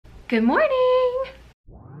Good morning!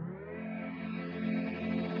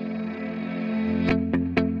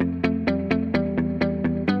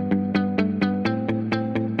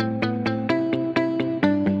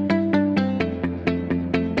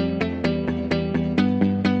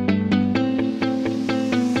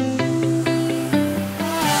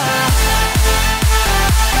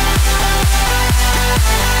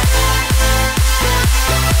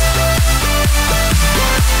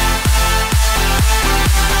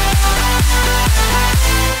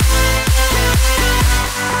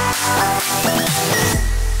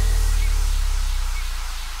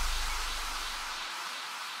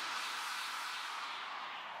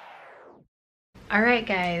 Alright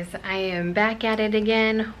guys, I am back at it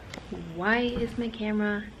again. Why is my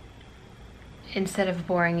camera, instead of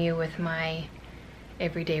boring you with my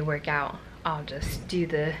everyday workout, I'll just do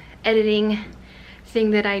the editing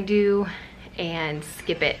thing that I do and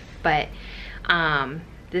skip it. But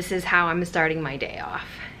this is how I'm starting my day off.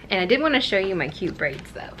 And I did want to show you my cute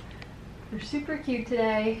braids though. They're super cute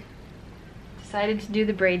today. Decided to do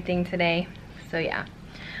the braid thing today, so yeah.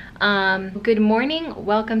 Good morning,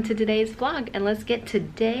 welcome to today's vlog, and let's get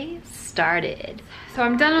today started. So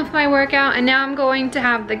I'm done with my workout and now I'm going to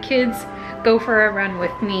have the kids go for a run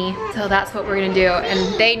with me. So that's what we're gonna do,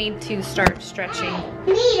 and they need to start stretching.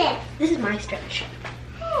 Need it. This is my stretch.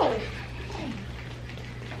 Oh.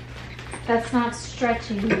 That's not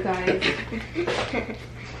stretching, you guys.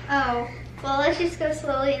 Oh, well let's just go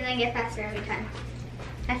slowly and then get faster every time.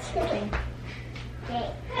 That's stretching.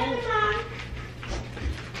 Okay.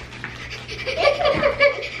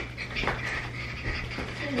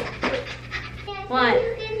 One,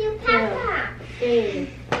 2, 3,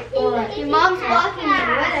 4. Your mom's walking you,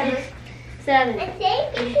 whatever. 7,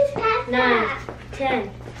 8, 9, 10.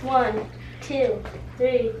 1, 2,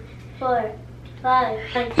 3, 4,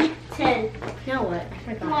 5, 9, 10. Now what?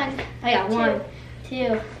 I forgot. 1. Oh yeah, 1,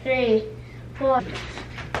 2, 3, 4. 1,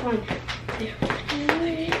 2,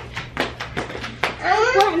 3.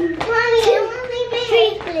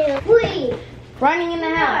 Running in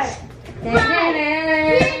the house. 7.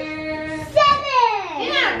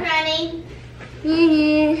 You're not running.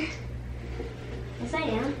 Yes, I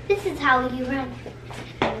am. This is how you run.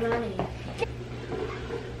 I'm running.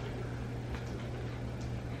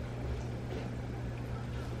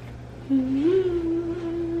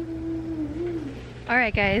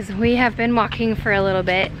 Alright guys, we have been walking for a little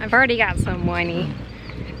bit. I've already got some whiny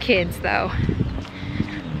kids though.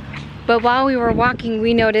 But while we were walking,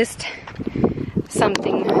 we noticed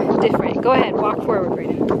something different. Go ahead, walk forward,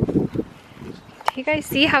 Brayden. Do you guys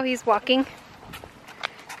see how he's walking?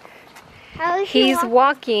 How is He's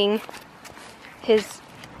walking, his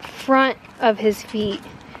front of his feet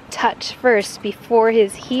touch first before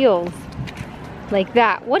his heels. Like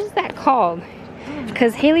that. What is that called?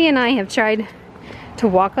 Because Haley and I have tried to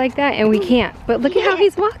walk like that and we can't. But look at how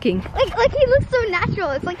he's walking. Like he looks so natural.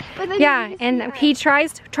 It's like, yeah, and he try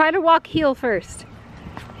to walk heel first.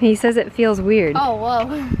 And he says it feels weird. Oh,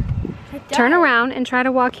 whoa. Turn around and try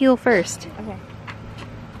to walk heel first. Okay.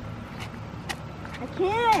 I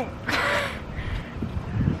can't.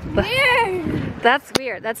 Weird. That's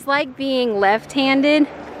weird. That's like being left-handed,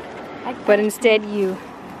 but instead you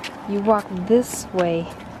walk this way.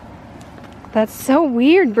 That's so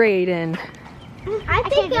weird, Brayden. I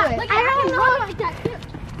think I don't know like that too.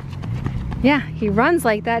 Yeah, he runs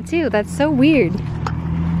like that too. That's so weird.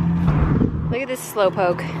 Look at this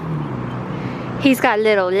slowpoke. He's got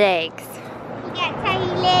little legs. He got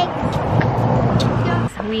tiny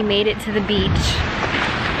legs. So we made it to the beach.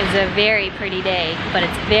 It's a very pretty day, but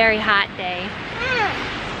it's a very hot day.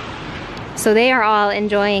 So they are all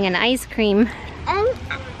enjoying an ice cream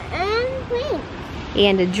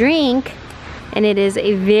and a drink. And it is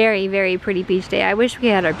a very, very pretty beach day. I wish we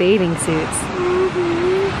had our bathing suits.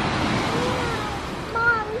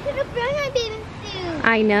 Mom, we should have brought my bathing suit.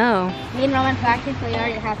 I know. Me and Roman practically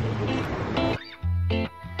already have to.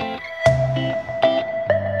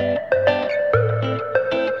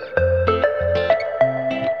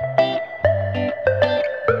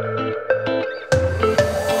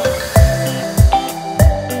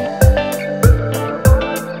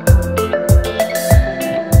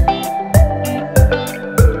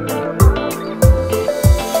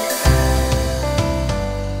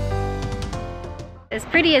 As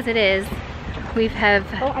pretty as it is, we have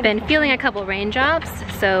been feeling a couple raindrops,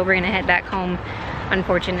 so we're gonna head back home,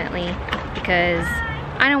 unfortunately, because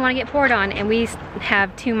I don't want to get poured on and we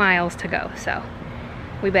have 2 miles to go, so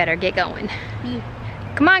we better get going.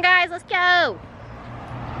 Come on guys, let's go!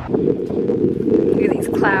 Look at these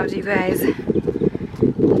clouds, you guys.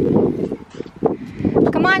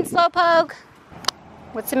 Come on, Slowpoke!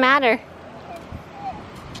 What's the matter?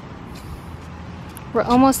 We're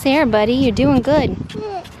almost there, buddy. You're doing good.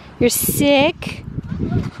 You're sick?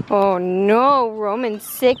 Oh no, Roman's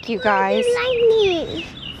sick, you guys. Lightning.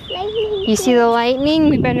 You see the lightning?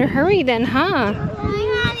 We better hurry then, huh? I'm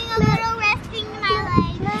having a little resting in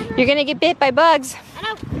my leg. You're gonna get bit by bugs.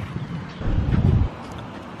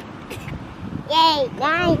 Yay,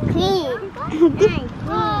 nice clean. Nice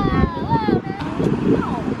clean.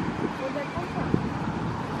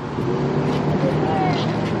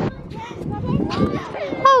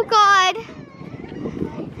 Oh God.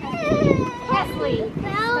 Wesley,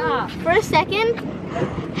 stop. For a second,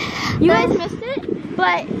 you guys missed it,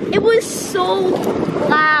 but it was so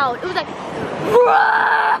loud. It was like,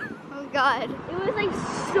 oh God. It was like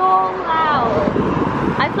so loud.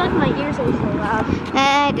 I felt like my ears were so loud.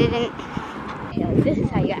 I didn't. This is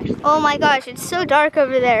how you actually. Oh my gosh, it's so dark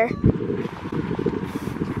over there.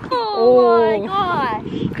 Oh my gosh.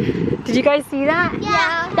 Did you guys see that?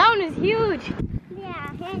 Yeah. That one is huge.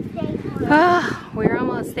 Yeah, We're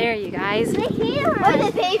almost there, you guys. we're here. We're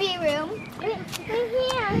the baby room. We're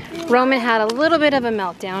here. Roman had a little bit of a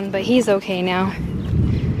meltdown, but he's okay now.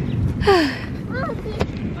 I don't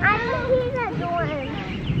see that door.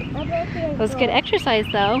 It was good exercise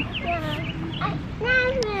though. Yeah.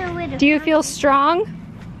 Do you feel strong?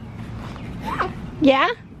 Yeah?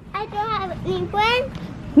 I don't have any blood.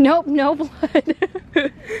 Nope, no blood.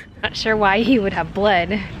 Not sure why he would have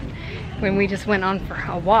blood when we just went on for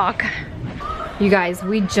a walk. You guys,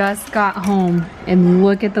 we just got home and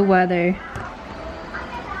look at the weather.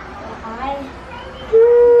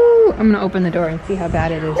 Woo! I'm gonna open the door and see how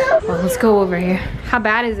bad it is. Well, let's go over here. How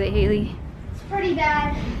bad is it, Haley? It's pretty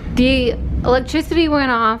bad. The electricity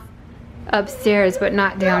went off upstairs, but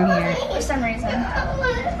not down here. For some reason.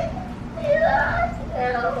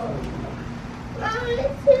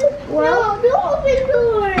 Well, don't open the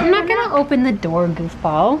door. I'm not gonna open the door,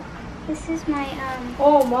 goofball. This is my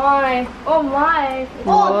Oh my. Oh my.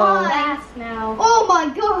 Whoa. Fast now. Oh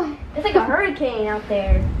my God. It's like a hurricane out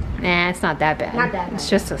there. Nah, it's not that bad. Not that bad. It's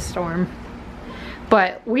just a storm.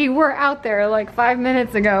 But we were out there like 5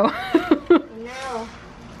 minutes ago. No.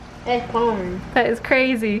 It's pouring. That is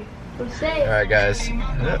crazy. We're safe. Alright guys,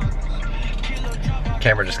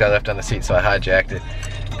 camera just got left on the seat so I hijacked it.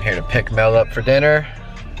 I'm here to pick Mel up for dinner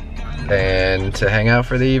and to hang out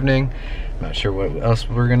for the evening. Not sure what else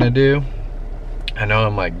we're gonna do. I know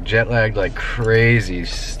I'm like jet lagged like crazy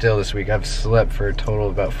still this week. I've slept for a total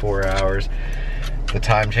of about 4 hours. The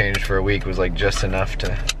time change for a week was like just enough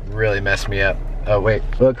to really mess me up. Oh wait,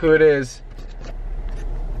 look who it is.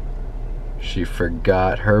 She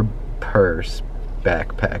forgot her purse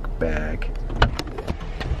backpack bag.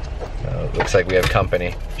 Looks like we have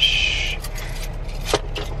company. Shh.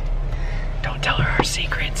 Don't tell her our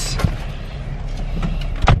secrets.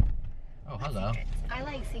 Oh, hello. I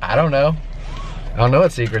like secrets. I don't know. I don't know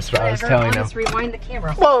what secrets I was telling them. Just rewind the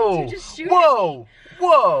camera. Whoa! Just shoot Whoa!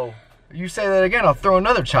 Whoa! You say that again, I'll throw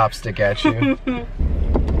another chopstick at you.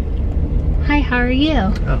 Hi, how are you?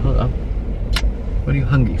 Oh, hello. What are you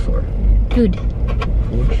hungry for? Good.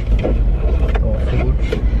 Food? Oh,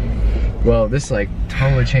 food. Well, this like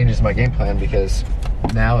totally changes my game plan because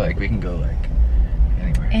now like we can go like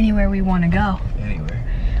anywhere. Anywhere we want to go. Anywhere.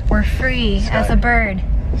 We're free as a bird.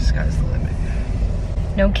 Sky's the limit.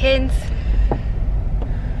 No kids.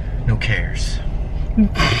 No cares.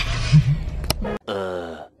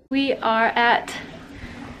 We are at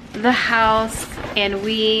the house and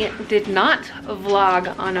we did not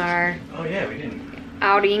vlog on our Oh yeah, we didn't.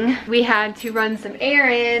 outing. We had to run some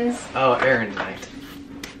errands Oh, errand night.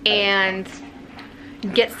 and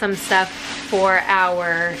get some stuff for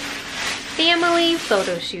our family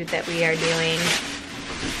photo shoot that we are doing.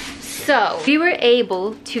 So we were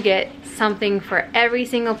able to get something for every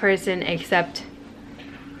single person except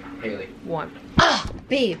Haley. one. Oh,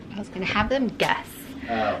 babe, I was gonna have them guess.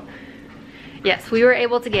 Oh. Yes, we were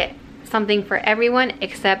able to get something for everyone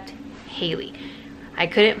except Haley. I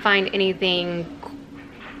couldn't find anything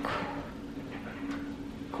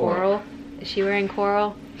coral. Is she wearing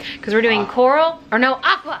coral? Because we're doing coral, or no,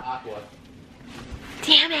 aqua. Aqua.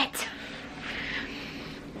 Damn it.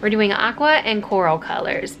 We're doing aqua and coral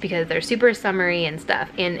colors because they're super summery and stuff.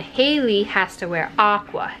 And Haley has to wear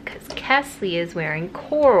aqua because Kesley is wearing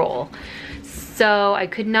coral. So I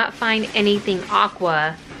could not find anything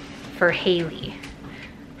aqua for Haley.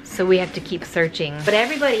 So we have to keep searching. But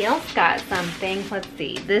everybody else got something. Let's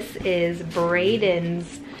see. This is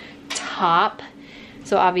Braden's top.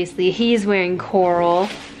 So obviously he's wearing coral.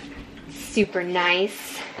 Super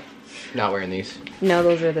nice. Not wearing these. No,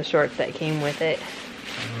 those are the shorts that came with it.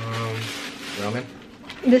 Roman?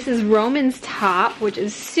 This is Roman's top, which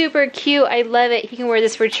is super cute. I love it. He can wear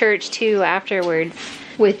this for church too afterwards.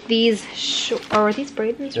 With these, are these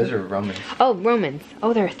Braden's? Those are Romans. Oh, Romans.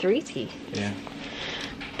 Oh, they're 3T. Yeah.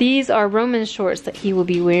 These are Roman shorts that he will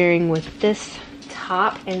be wearing with this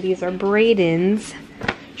top, and these are Braden's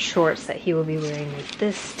shorts that he will be wearing with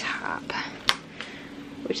this top,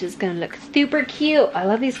 which is gonna look super cute. I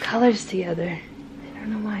love these colors together. I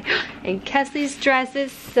don't know why. And Kesley's dress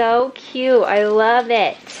is so cute. I love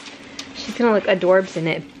it. She's gonna look adorbs in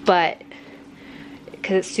it, but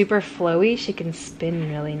because it's super flowy, she can spin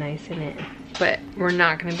really nice in it. But we're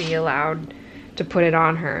not gonna be allowed to put it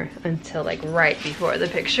on her until like right before the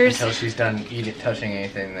pictures. Until she's done touching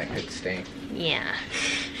anything that could stain. Yeah.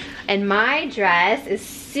 And my dress is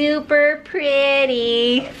super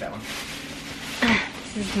pretty. I like that one.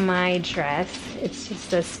 This is my dress. It's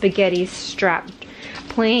just a spaghetti strap,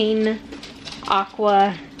 plain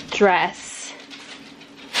aqua dress.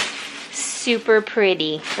 Super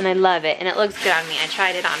pretty, and I love it, and it looks good on me. I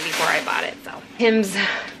tried it on before I bought it, so. Tim's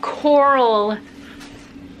coral.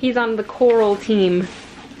 He's on the coral team.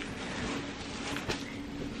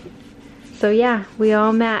 So yeah, we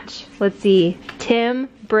all match. Let's see. Tim,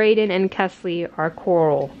 Braden, and Kesley are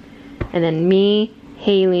coral. And then me,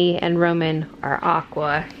 Haley, and Roman are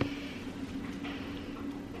aqua.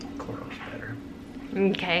 Coral's better.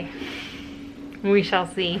 Okay. We shall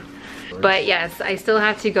see. But yes, I still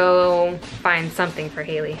have to go find something for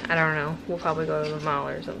Haley. I don't know. We'll probably go to the mall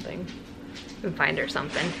or something and find her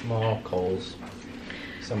something. Mall, Kohl's,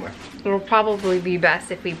 somewhere. It'll probably be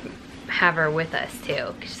best if we have her with us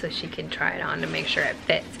too, so she can try it on to make sure it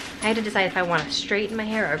fits. I had to decide if I want to straighten my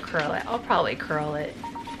hair or curl it. I'll probably curl it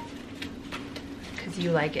because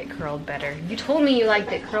you like it curled better. You told me you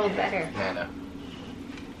liked it curled better. Yeah, no.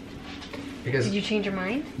 Because Did you change your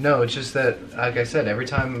mind? no, it's just that, like I said, every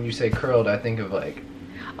time you say curled, I think of like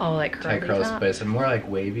Oh, like curly tight curls, top? but it's more like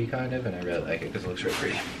wavy kind of, and I really like it because it looks really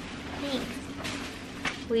pretty.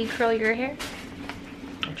 Thanks. Will you curl your hair?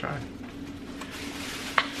 I'll try.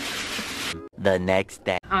 The next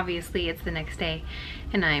day. Obviously it's the next day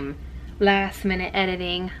and I'm last minute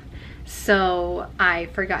editing, so I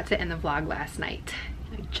forgot to end the vlog last night.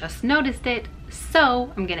 I just noticed it,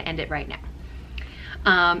 so I'm gonna end it right now.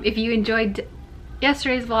 If you enjoyed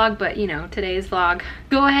yesterday's vlog, but you know, today's vlog,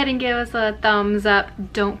 go ahead and give us a thumbs up.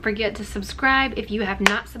 Don't forget to subscribe if you have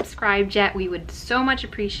not subscribed yet. We would so much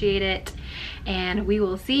appreciate it, and we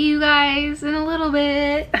will see you guys in a little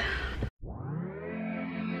bit.